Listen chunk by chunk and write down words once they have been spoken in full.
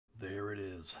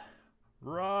is.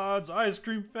 Rod's Ice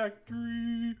Cream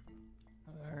Factory.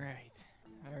 Alright.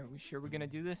 Are we sure we're gonna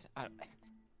do this?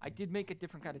 I did make a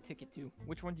different kind of ticket too.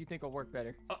 Which one do you think will work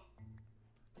better?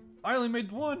 I only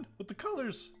made one with the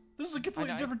colors. This is a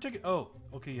completely different ticket. Oh,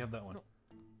 okay, you have that one.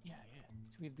 Yeah.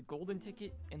 So we have the golden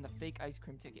ticket and the fake ice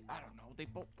cream ticket. I don't know. They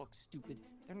both look stupid.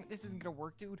 This isn't gonna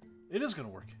work, dude. It is gonna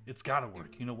work. It's gotta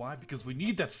work. You know why? Because we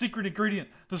need that secret ingredient.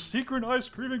 The secret ice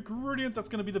cream ingredient that's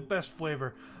gonna be the best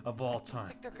flavor of all time. I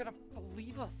think they're gonna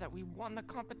believe us that we won the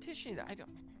competition. I don't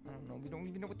know. We don't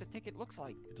even know what the ticket looks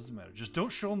like. It doesn't matter. Just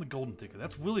don't show them the golden ticket.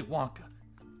 That's Willy Wonka.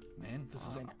 Man,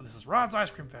 this is Rod's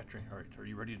Ice Cream Factory. All right, are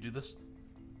you ready to do this?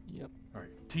 Yep. All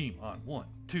right, team on 1,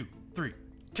 2, 3.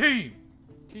 Team.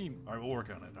 All right, we'll work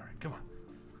on it. All right, come on.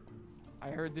 I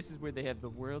heard this is where they have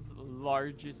the world's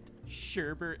largest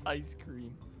sherbet ice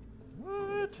cream.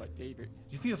 What? That's my favorite.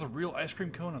 Do you think there's a real ice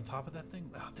cream cone on top of that thing?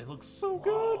 Oh, they look so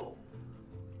good.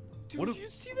 Dude, do you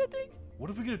see that thing? What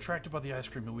if we get attracted by the ice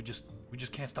cream and we just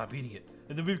can't stop eating it,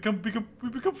 and then we become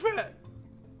fat?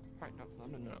 Right?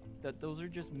 No. Those are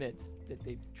just myths that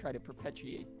they try to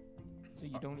perpetuate, so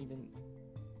you don't even.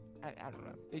 I don't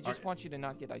know. They just want you to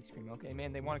not get ice cream, okay,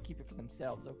 man? They want to keep it for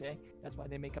themselves, okay? That's why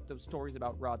they make up those stories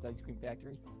about Rod's Ice Cream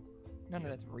Factory. None of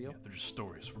that's real. Yeah, they're just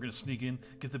stories. We're gonna sneak in,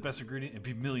 get the best ingredient, and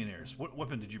be millionaires. What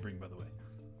weapon did you bring, by the way?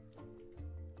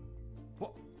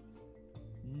 What?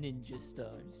 Ninja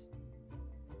stars.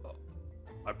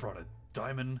 I brought a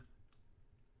diamond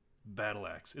battle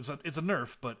axe. It's a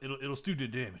nerf, but it'll still do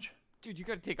damage. Dude, you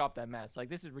gotta take off that mask. Like,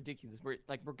 this is ridiculous.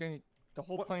 The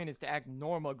whole plan is to act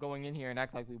normal going in here and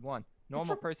act like we won.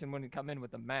 Normal person wouldn't come in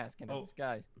with a mask and a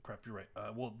disguise. Crap, you're right.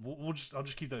 I'll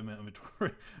just keep that in my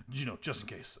inventory, just in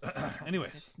case.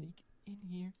 Anyways. Just sneak in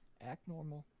here, act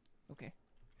normal. Okay.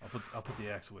 I'll put the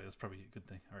axe away. That's probably a good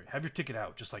thing. All right, have your ticket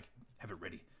out. Just like have it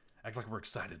ready. Act like we're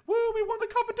excited. Woo! We won the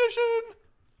competition!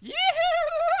 Yeah!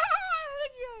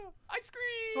 Ice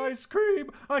cream! Ice cream!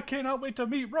 I cannot wait to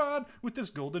meet Rod with this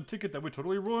golden ticket that we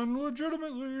totally won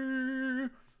legitimately.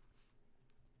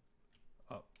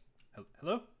 Oh,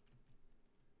 hello?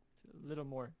 It's a little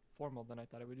more formal than I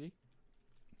thought it would be.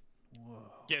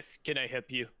 Whoa. Yes, can I help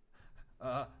you?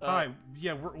 Hi.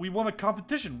 Yeah, we won a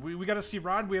competition. We got to see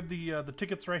Rod. We have the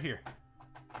tickets right here.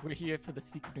 We're here for the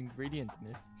secret ingredient,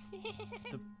 miss.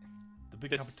 The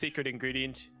big The secret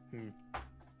ingredient.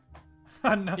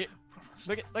 No. Here,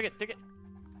 look it, ticket.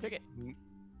 There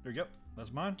you go.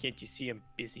 That's mine. Can't you see I'm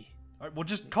busy? All right, well,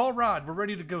 just call Rod. We're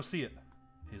ready to go see it.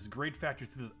 His great factory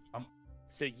through the...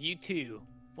 So you too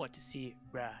want to see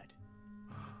Rod?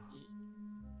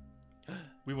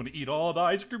 We want to eat all the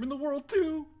ice cream in the world,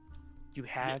 too. You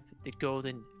have the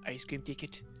golden ice cream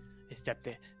ticket? It's that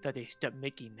they stopped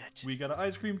making that. We got an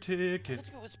ice cream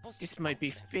ticket. This might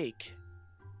be fake.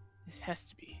 This has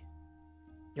to be.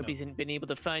 Nobody's been able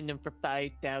to find them for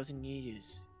 5,000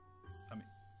 years. I mean,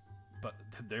 but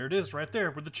there it is, right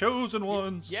there. We're the chosen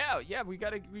ones. Yeah. We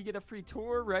get a free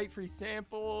tour, right? Free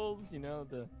samples.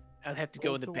 I'll have to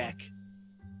go in the back.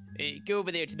 Hey, go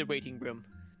over there to the waiting room.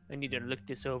 I need to look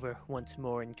this over once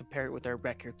more and compare it with our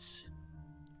records.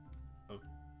 Oh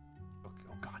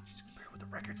God, she's compared with the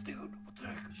records, dude. What the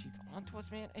heck? She's onto us,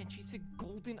 man, and she said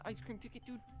golden ice cream ticket,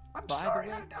 dude. I'm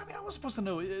sorry. I was supposed to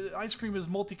know. Ice cream is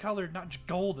multicolored, not just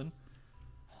golden.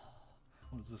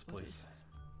 What is this place?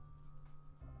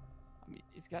 I mean,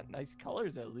 it's got nice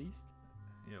colors at least.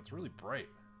 Yeah, it's really bright.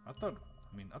 I thought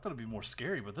it'd be more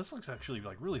scary, but this looks actually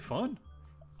like really fun.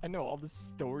 I know all the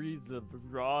stories of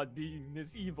Rod being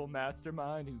this evil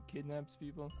mastermind who kidnaps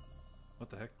people. What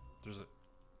the heck?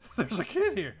 There's a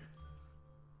kid here.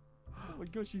 Oh my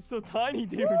gosh, she's so tiny,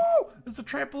 dude. Woo! It's a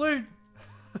trampoline.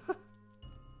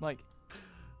 Mike.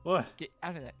 What? Get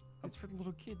out of that. It's for the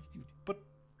little kids, dude. But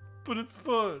it's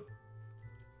fun.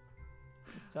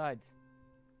 Besides,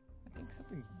 I think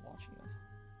something's watching us.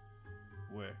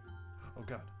 Where? Oh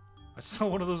God. I saw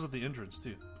one of those at the entrance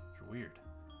too. It's weird.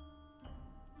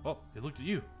 Oh, it looked at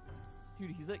you.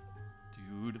 Dude, he's like...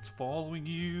 Dude, it's following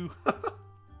you.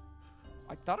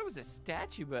 I thought it was a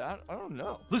statue, but I don't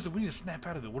know. Listen, we need to snap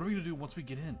out of it. What are we gonna do once we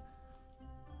get in?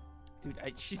 Dude,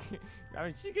 she's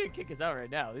gonna kick us out right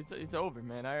now. It's over,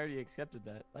 man. I already accepted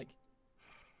that. Like,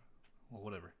 well,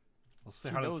 whatever. Let's say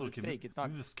hi to this little kid. Fake. It's not.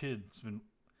 Maybe this kid's been.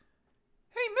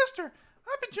 Hey, Mister!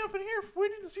 I've been jumping here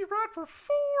waiting to see Rod for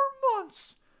 4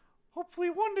 months. Hopefully,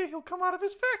 one day he'll come out of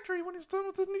his factory when he's done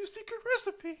with his new secret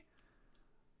recipe.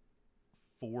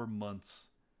 4 months.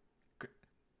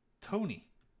 Tony,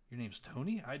 your name's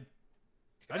Tony. I'd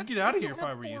get out of here if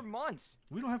I were you. 4 months.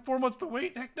 We don't have 4 months to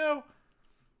wait. Heck no.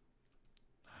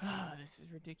 This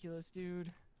is ridiculous,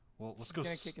 dude. Well, let's go.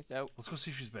 She's gonna kick us out. Let's go see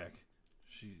if she's back.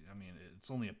 I mean, it's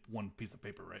only one piece of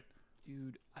paper, right?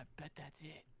 Dude, I bet that's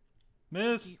it.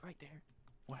 Miss. See, right there.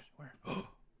 What? Where? Oh,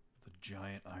 the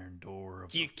giant iron door.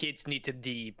 Of You kids need to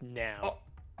leave now.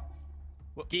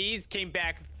 Oh. These came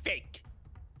back fake.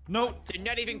 No. They're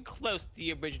not even close to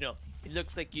the original. It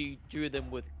looks like you drew them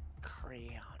with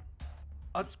crayon.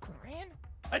 Crayon?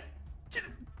 I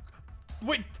didn't.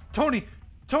 Wait, Tony.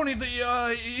 Tony,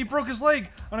 he broke his leg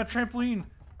on a trampoline.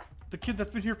 The kid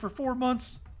that's been here for 4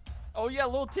 months. Oh yeah,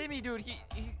 little Timmy, dude. He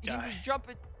was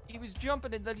jumping. He was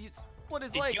jumping and then he split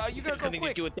his leg. You gotta go something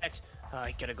quick. to do with that.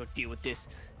 I gotta go deal with this.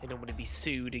 I don't want to be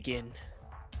sued again.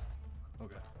 Oh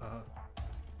god.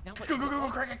 Now what Go, is go, it? go, go,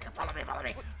 Kraken. Follow me, follow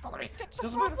me, follow me. That's the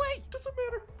Doesn't wrong matter. way. Doesn't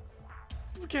matter.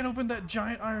 We can't open that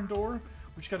giant iron door.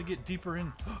 We just gotta get deeper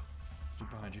in. Look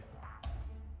behind you.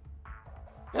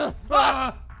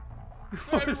 Ah!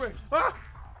 What is- everywhere. ah!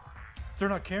 They're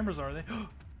not cameras, are they?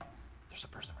 There's a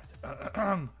person right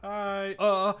there. Hi.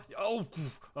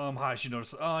 Hi. She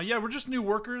noticed. Yeah, we're just new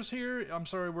workers here. I'm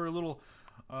sorry, we're a little.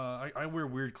 I wear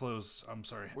weird clothes. I'm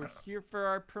sorry. We're here for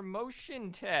our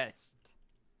promotion test.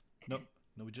 No,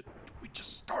 we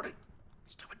just started.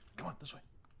 Stupid. Come on, this way.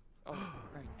 Oh,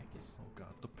 right, I guess. Oh god,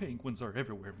 the penguins are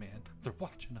everywhere, man. They're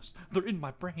watching us. They're in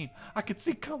my brain. I can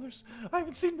see colors I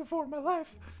haven't seen before in my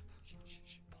life.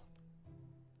 Shh.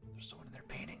 There's someone in there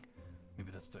painting.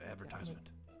 Maybe that's the advertisement.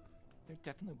 They're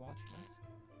definitely watching us.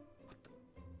 What the?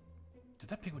 Did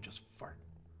that penguin just fart?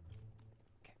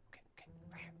 Okay,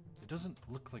 right here. It doesn't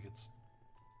look like it's.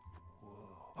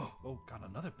 Whoa. Oh god,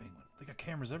 another penguin. They got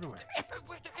cameras everywhere. They're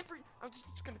everywhere. I was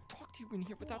just gonna talk to you in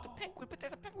here without the penguin, but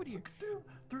there's a penguin here. Look at them.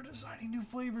 They're designing new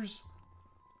flavors.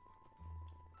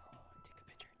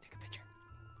 Take a picture.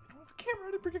 I don't have a camera.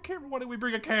 I didn't bring a camera. Why didn't we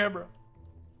bring a camera?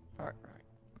 All right.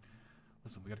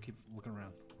 Listen, we gotta keep looking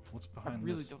around. What's I behind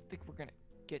really this? don't think we're gonna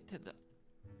get to the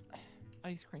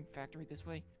ice cream factory this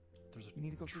way. There's a We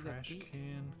need to go through that trash gate.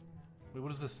 can. Wait,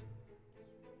 what is this?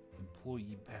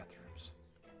 Employee bathrooms.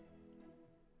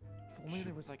 If only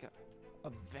there was like a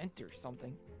vent or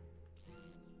something.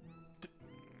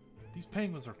 These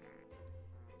penguins are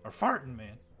farting,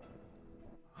 man.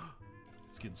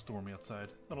 It's getting stormy outside.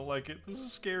 I don't like it. This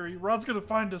is scary. Rod's gonna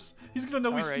find us. He's gonna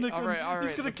know we snuck him. All right.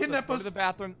 He's gonna Let's kidnap go us. to the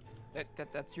bathroom.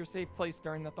 That's your safe place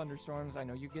during the thunderstorms. I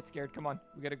know you get scared. Come on,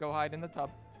 we gotta go hide in the tub.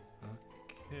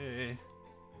 Okay.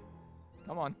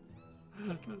 Come on.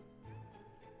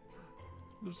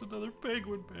 There's another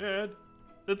penguin, man.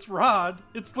 It's Rod.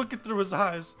 It's looking through his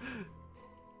eyes.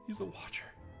 He's a watcher.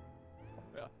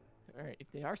 All right,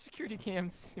 if they are security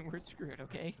cams, we're screwed.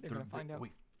 Okay, they're gonna find out.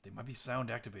 Wait, they might be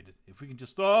sound activated. If we can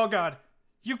just. Oh God,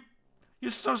 you're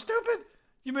so stupid.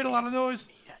 You made a lot of noise.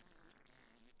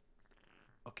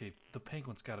 Okay, the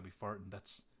penguin's got to be farting.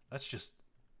 That's just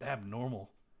abnormal.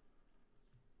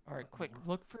 All right, quick,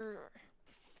 look for.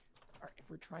 All right, if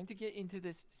we're trying to get into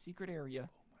this secret area,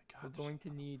 Oh my God. we're going to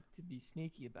need to be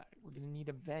sneaky about it. We're gonna need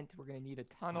a vent. We're gonna need a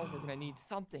tunnel. We're gonna need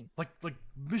something. Like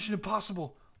Mission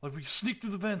Impossible. Like we sneak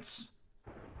through the vents.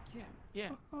 Yeah.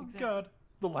 Oh exactly. God.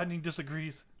 The lightning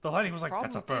disagrees. The lightning was like,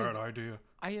 that's a Problem bad is- idea.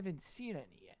 I haven't seen any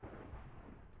yet.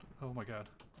 Oh my God.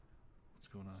 What's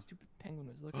going on? Stupid penguin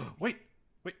was looking. At me. Wait.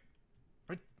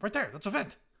 Right there. That's a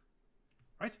vent.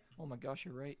 Right? Oh my gosh,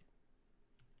 you're right.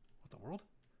 What the world?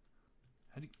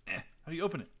 How do you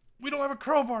open it? We don't have a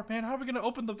crowbar, man. How are we gonna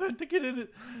open the vent to get in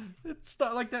it? It's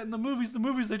not like that in the movies. The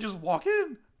movies, they just walk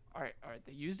in. All right.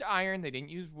 They used iron. They didn't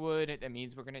use wood. That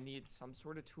means we're gonna need some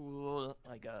sort of tool,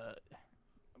 like a.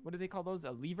 What do they call those?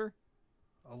 A lever?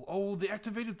 Oh, the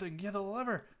activated thing. Yeah, the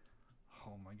lever.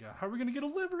 Oh my God. How are we gonna get a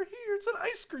lever here? It's an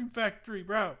ice cream factory,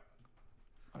 bro.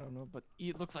 I don't know, but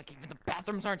it looks like even the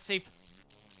bathrooms aren't safe.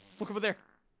 Look over there.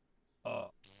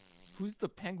 Who's the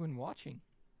penguin watching?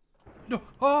 No.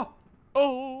 Oh.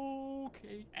 Oh,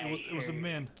 okay. It was a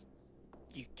man.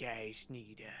 You guys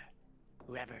need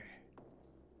whoever.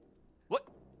 What?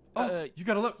 Oh, you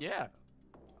gotta look. Yeah.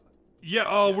 Yeah.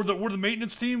 Oh, we're the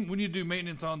maintenance team. We need to do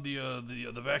maintenance on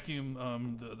the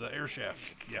vacuum, the air shaft.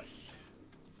 Yeah.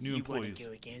 New employees. You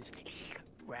want to go against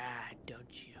Rod, don't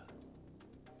you?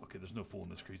 Okay, there's no fooling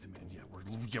this crazy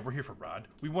man. We're here for Rod.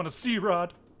 We want to see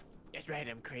Rod. That's right,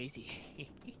 I'm crazy.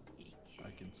 I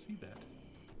can see that.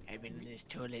 I've been in this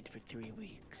toilet for 3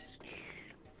 weeks.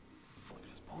 Look at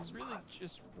his I balls. really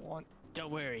just want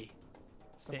Don't worry,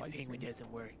 some that ice penguin cream.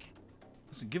 doesn't work.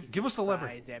 Listen, give us the lever.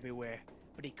 Spies everywhere,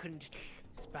 but he couldn't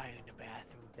spy in the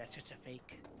bathroom. That's just a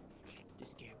fake to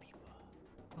scare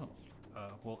people. Oh.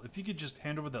 Well, if you could just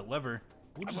hand over that lever,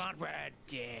 we'll I just. want Rod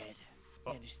dead.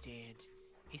 Oh. You understand?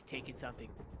 He's taking something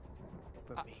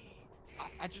from me.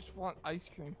 I just want ice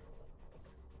cream.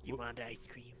 You want ice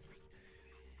cream?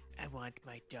 I want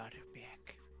my daughter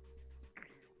back.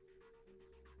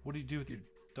 What do you do with your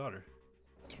daughter?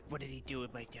 What did he do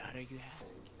with my daughter, you ask?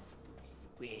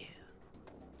 Well,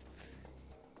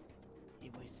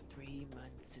 it was 3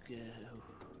 months ago.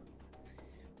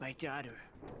 My daughter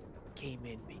came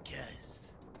in because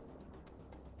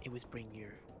it was bring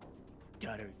your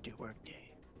daughter to work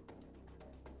day.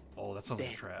 Oh, that sounds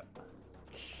like a trap.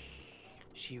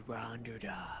 She wandered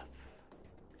off.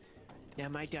 Now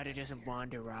my daughter doesn't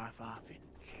wander off often.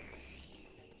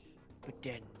 But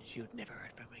then she would never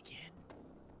heard from again.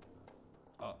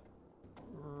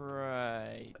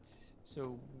 Right.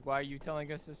 So why are you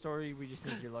telling us the story? We just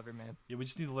need your lover, man. Yeah, we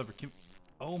just need the lever.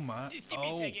 Oh my. Just give me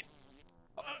a second.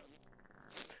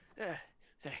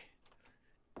 Sorry.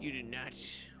 You do not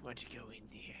want to go in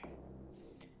there.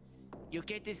 You'll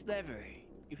get this lever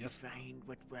if you find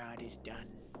what Rod has done.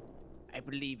 I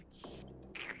believe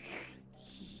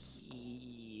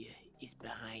he is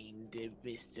behind the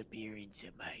disappearance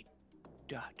of my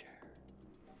daughter.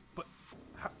 But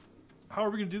how are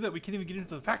we gonna do that? We can't even get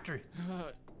into the factory.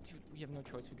 Dude, we have no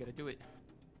choice. We gotta do it.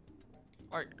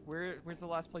 Alright, where's the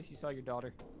last place you saw your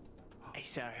daughter? I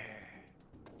saw her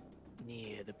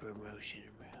near the promotion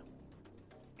room.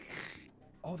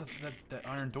 Oh, that's that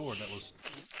iron door that was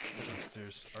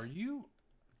downstairs. Are you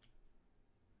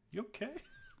okay?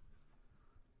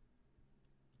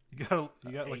 You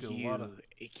got like a lot of.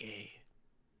 Okay.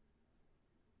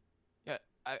 Yeah,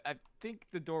 I think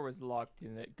the door was locked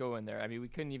in it. Go in there. I mean, we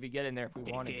couldn't even get in there if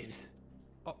we wanted to.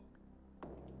 Oh.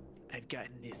 I've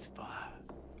gotten this far.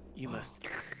 You must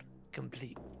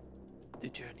complete the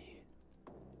journey.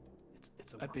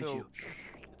 It's a I bid you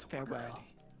it's a farewell.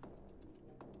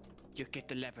 You'll get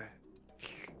the lever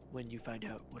when you find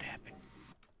out what happened.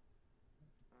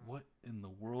 What in the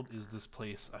world is this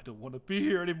place? I don't want to be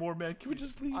here anymore, man. Can we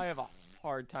just leave? I have a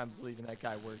hard time believing that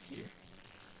guy worked here.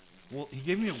 Well, he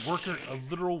gave me a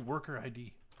literal worker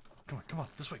ID. Come on,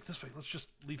 this way. Let's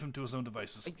just leave him to his own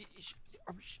devices.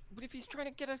 What if he's trying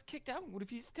to get us kicked out? What if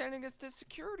he's standing us to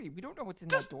security? We don't know what's in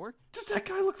that door. Does that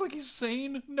guy look like he's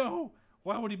sane? No.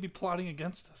 Why would he be plotting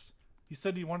against us? He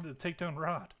said he wanted to take down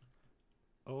Rod.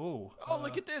 Oh.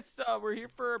 Look at this. We're here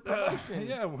for a promotion.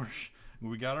 Yeah,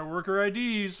 we got our worker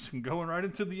IDs. Going right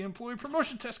into the employee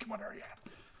promotion test. Come on, hurry up.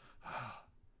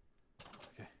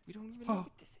 Okay. We don't even know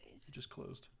what this is. It just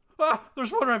closed. Ah,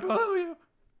 there's one right below you.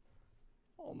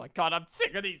 Oh my god, I'm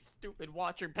sick of these stupid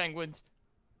watcher penguins.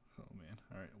 Oh man.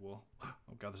 All right. Well.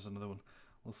 Oh god, there's another one.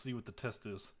 Let's see what the test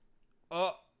is.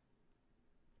 Ah!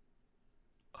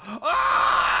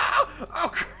 Oh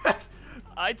crap!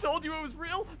 I told you it was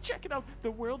real. Check it out.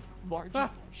 The world's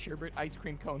largest sherbet ice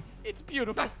cream cone. It's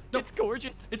beautiful. No. It's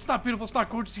gorgeous. It's not beautiful. It's not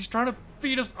gorgeous. He's trying to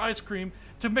feed us ice cream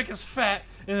to make us fat,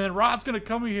 and then Rod's gonna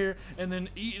come here and then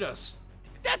eat us.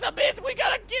 That's a myth. We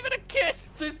gotta give it a kiss.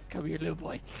 Come here, little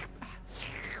boy.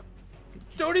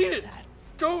 Don't eat it.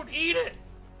 Don't eat it.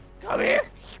 Come here.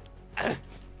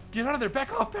 Get out of there.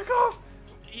 Back off. Back off.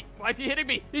 Why is he hitting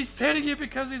me? He's hitting you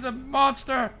because he's a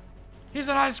monster. He's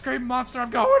an ice cream monster. I'm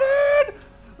going in.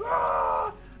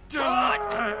 Ah,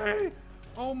 die.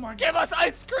 Oh my god. Give us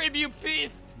ice cream, you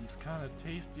beast. He's kind of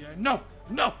tasty. No,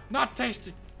 not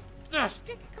tasty.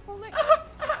 Take a couple licks.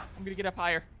 I'm gonna get up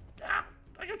higher.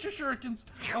 I got your shurikens.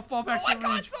 I'll fall back to I range.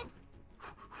 got some.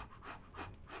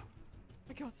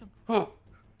 I got some.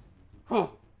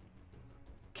 Oh.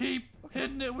 Keep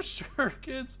hitting it with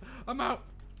shurikens. I'm out.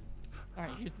 All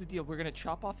right, here's the deal. We're gonna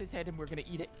chop off his head and we're gonna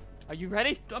eat it. Are you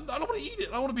ready? I don't want to eat it.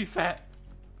 I want to be fat.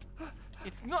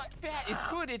 It's not fat. It's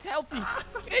good. It's healthy.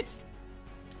 It's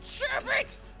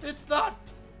sherbet. It's not.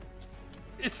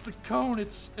 It's the cone.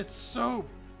 It's so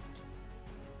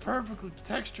perfectly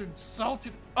textured and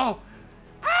salty. Oh.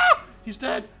 Ah! He's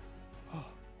dead. Oh.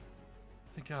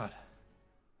 Thank God.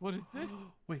 What is this?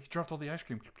 Wait, he dropped all the ice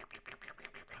cream.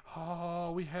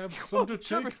 Oh, we have some to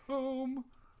take home.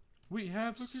 We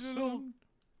have some.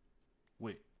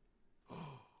 Wait.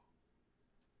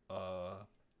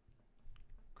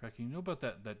 Kraken, you know about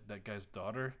that guy's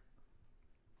daughter?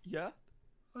 Yeah?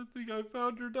 I think I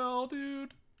found her doll,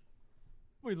 dude.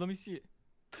 Wait, let me see it.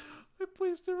 I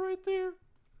placed it right there.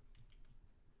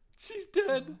 She's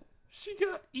dead. She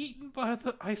got eaten by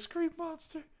the ice cream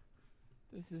monster.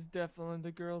 This is definitely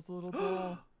the girl's little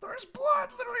doll. There's blood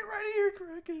literally right here,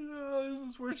 Kraken. This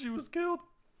is where she was killed.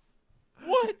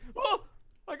 What? Oh,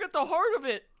 I got the heart of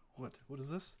it. What? What is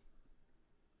this?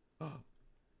 Oh.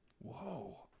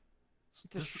 Whoa.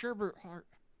 It's a sherbet heart.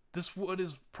 This wood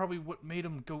is probably what made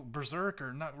him go berserk,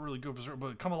 or not really go berserk,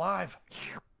 but come alive.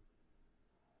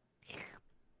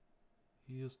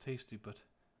 He is tasty, but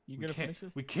You gonna finish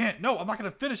this? we can't. No, I'm not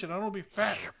gonna finish it. I don't want to be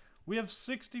fat. We have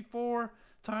 64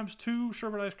 times 2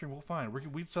 sherbet ice cream. We'll find.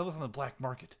 We sell this on the black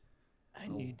market. I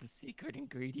need the secret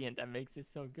ingredient that makes this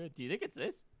so good. Do you think it's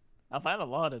this? I've had a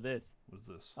lot of this. What is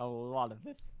this? A lot of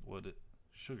this. What it?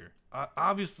 Sugar.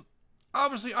 Obviously,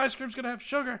 ice cream's gonna have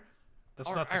sugar.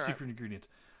 That's not the secret ingredient.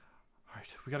 All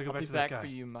right, we gotta go back to that guy. I'll be back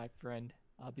for you, my friend.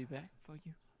 I'll be back for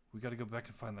you. We gotta go back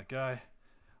and find that guy.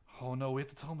 Oh no, we have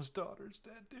to tell him his daughter's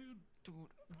dead, dude. Dude,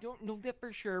 we don't know that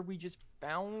for sure. We just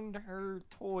found her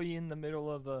toy in the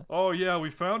middle of a... Oh yeah, we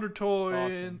found her toy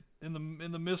Awesome. in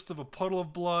the midst of a puddle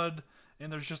of blood,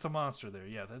 and there's just a monster there.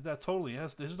 Yeah, that totally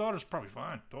has. His daughter's probably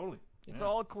fine. Totally. It's Yeah.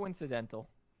 all coincidental.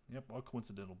 Yep, all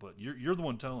coincidental. But you're the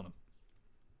one telling him.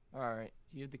 All right.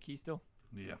 Do you have the key still?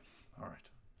 Yeah. All right.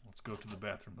 Let's go to the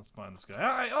bathroom. Let's find this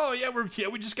guy.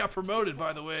 We just got promoted,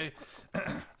 by the way.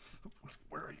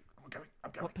 Where are you? I'm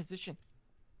coming. What position?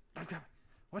 I'm coming.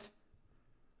 What?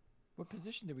 What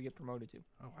position did we get promoted to?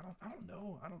 Oh, I don't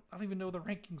know. I don't even know the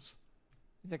rankings.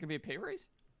 Is that gonna be a pay raise?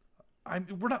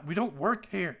 We don't work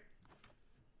here.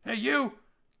 Hey, you.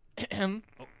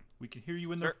 Oh, We can hear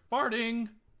you in Sir. there farting.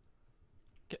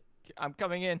 I'm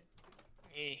coming in.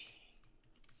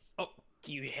 Oh.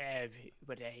 Do you have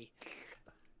what I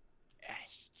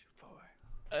asked for?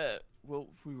 Well,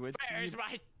 we would. Where's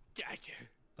my daughter?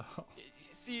 Oh.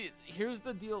 See, here's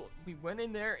the deal. We went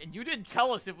in there, and you didn't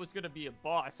tell us it was gonna be a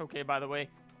boss. Okay, by the way,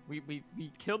 we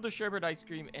killed the sherbet ice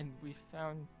cream, and we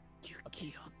found You a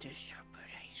piece killed of the sherbet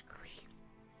ice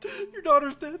cream. Your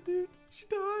daughter's dead, dude. She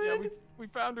died. Yeah, we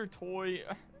found her toy.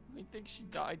 I think she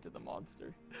died to the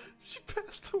monster. She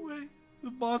passed away.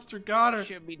 The monster got her.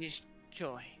 Show me this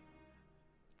toy.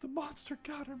 The monster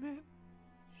got her, man.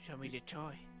 Show me the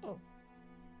toy.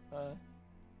 Yeah.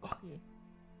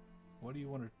 What do you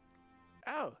want her?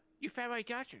 Oh, you found my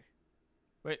daughter.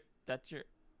 Wait, that's your...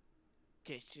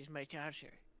 This is my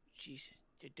daughter. She's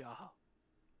the doll.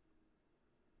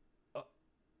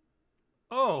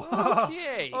 Oh.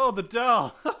 Okay. Oh, the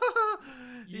doll.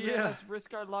 You made Yeah. us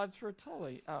risk our lives for a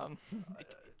toy. What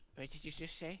did you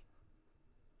just say?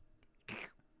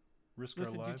 Risk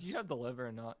Listen, our lives. did you have the liver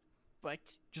or not? What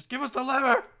Just give us the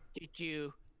lever. did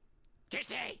you just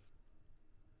say?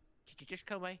 Did you just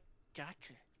call my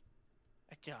daughter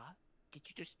a doll? Did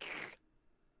you just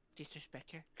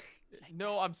disrespect her? Like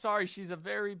No, I'm sorry. She's a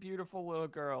very beautiful little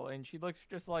girl, and she looks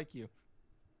just like you.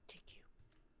 Thank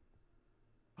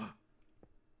you.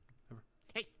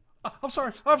 Hey, I'm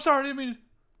sorry. I didn't mean.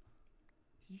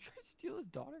 Did you try to steal his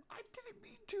daughter? I didn't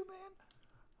mean to, man.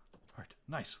 All right,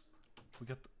 nice. We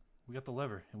got the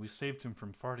lever, and we saved him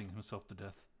from farting himself to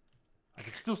death. I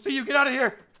can still see you. Get out of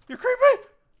here. You're creepy.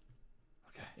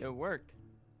 Okay. It worked.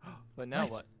 But now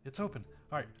Nice. what? It's open.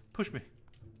 All right, push me.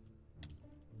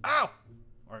 Ow!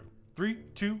 All right, 3,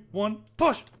 2, 1,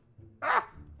 push! Ah!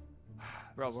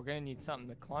 Bro, we're gonna need something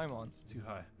to climb on. It's too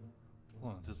high.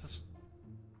 Hold on, does this?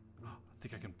 I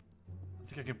think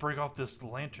I can break off this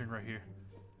lantern right here.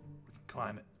 We can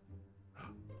climb it.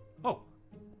 Oh,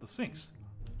 the sinks.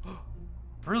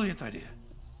 Brilliant idea.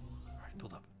 All right,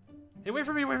 build up. Hey, wait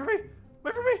for me! Wait for me!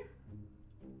 Wait for me!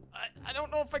 I don't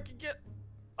know if I can get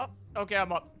up. Okay,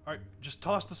 I'm up. All right, just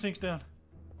toss the sinks down.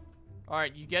 All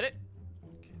right, you get it?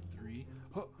 Okay, 3.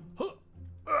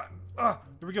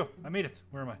 Here we go. I made it.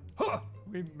 Where am I?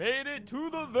 We made it to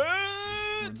the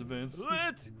We're in vent. the vents.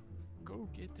 Let's go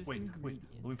get this Wait, ingredient.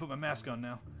 let me put my mask on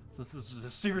now. So this is a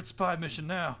secret spy mission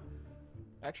now.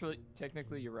 Actually,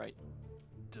 technically, you're right.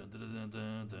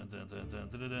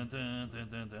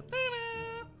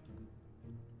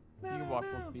 You can walk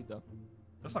full speed though.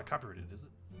 That's not copyrighted, is it?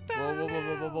 Whoa, whoa,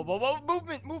 whoa, whoa, whoa, whoa, whoa!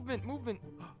 Movement, movement, movement!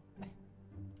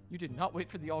 You did not wait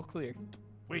for the all clear.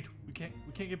 Wait, we can't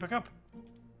get back up.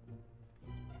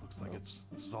 Looks like this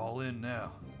is all in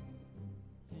now.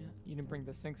 Yeah, you didn't bring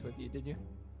the sinks with you, did you?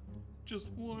 Just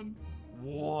one.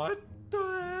 What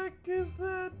the heck is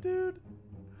that, dude?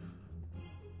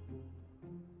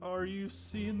 Are you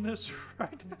seeing this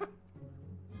right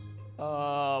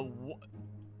now?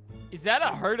 Is that a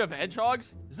herd of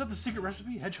hedgehogs? Is that the secret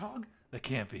recipe, hedgehog? That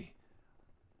can't be.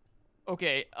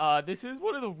 Okay, this is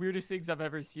one of the weirdest things I've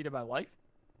ever seen in my life.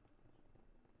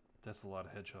 That's a lot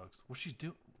of hedgehogs. What's she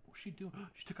doing? What's she doing?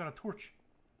 She took out a torch.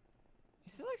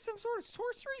 Is it like some sort of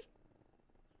sorcery?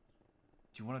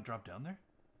 Do you want to drop down there?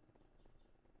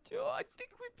 Dude, I think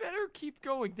we better keep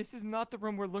going. This is not the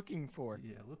room we're looking for.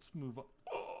 Yeah, let's move on.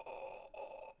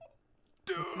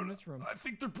 What's in Dude, this room? I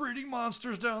think they're breeding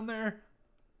monsters down there.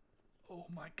 Oh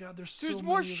my god, there's so There's many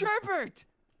more of them. sherbet!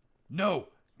 No,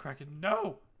 Kraken,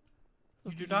 no.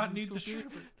 You do Okay, not I'm need so the big.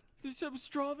 sherbet. There's some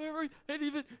strawberry and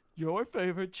even your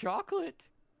favorite chocolate.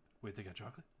 Wait, they got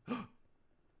chocolate?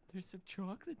 There's some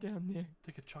chocolate down there.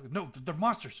 They got chocolate. No, they're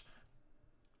monsters.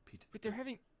 Pete, But they're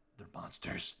having... they're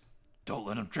monsters. Don't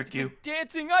let him trick It's you. a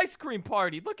dancing ice cream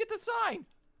party. Look at the sign.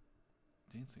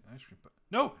 Dancing ice cream.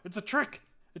 No, it's a trick.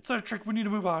 It's not a trick. We need to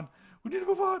move on. We need to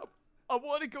move on. I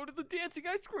want to go to the dancing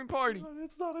ice cream party.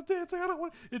 It's not a dancing. I don't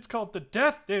want. It's called the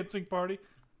death dancing party.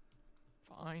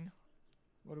 Fine.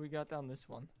 What do we got down this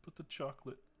one? Put the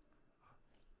chocolate.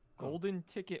 Golden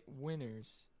ticket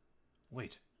winners.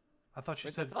 Wait, I thought you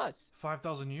Wait, said that's us.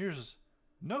 5,000 years.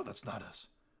 No, that's not us.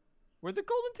 We're the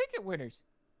golden ticket winners.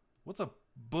 What's a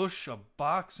bush, a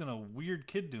box, and a weird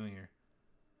kid doing here?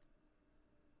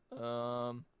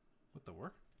 What the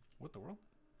work? What the world?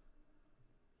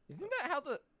 Isn't that how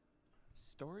the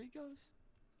story goes?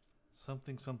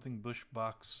 Something, something, bush,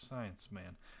 box, science,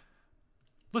 man.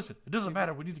 Listen, it doesn't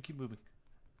matter. We need to keep moving.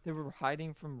 They were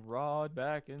hiding from Rod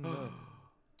back in the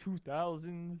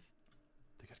 2000s.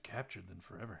 They got captured then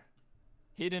forever.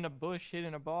 Hid in a bush, hid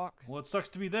in a box. Well, it sucks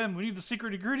to be them. We need the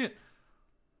secret ingredient.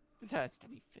 This has to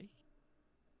be fake.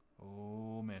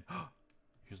 Oh, man.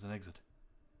 Here's an exit.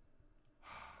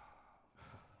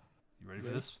 You ready for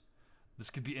Ready? this? This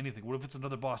could be anything. What if it's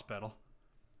another boss battle?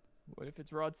 What if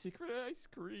it's Rod's secret ice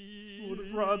cream? What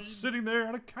if Rod's sitting there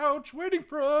on a couch waiting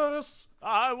for us?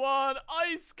 I want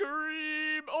ice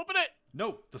cream. Open it.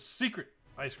 No, the secret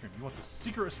ice cream. You want the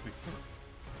secret recipe.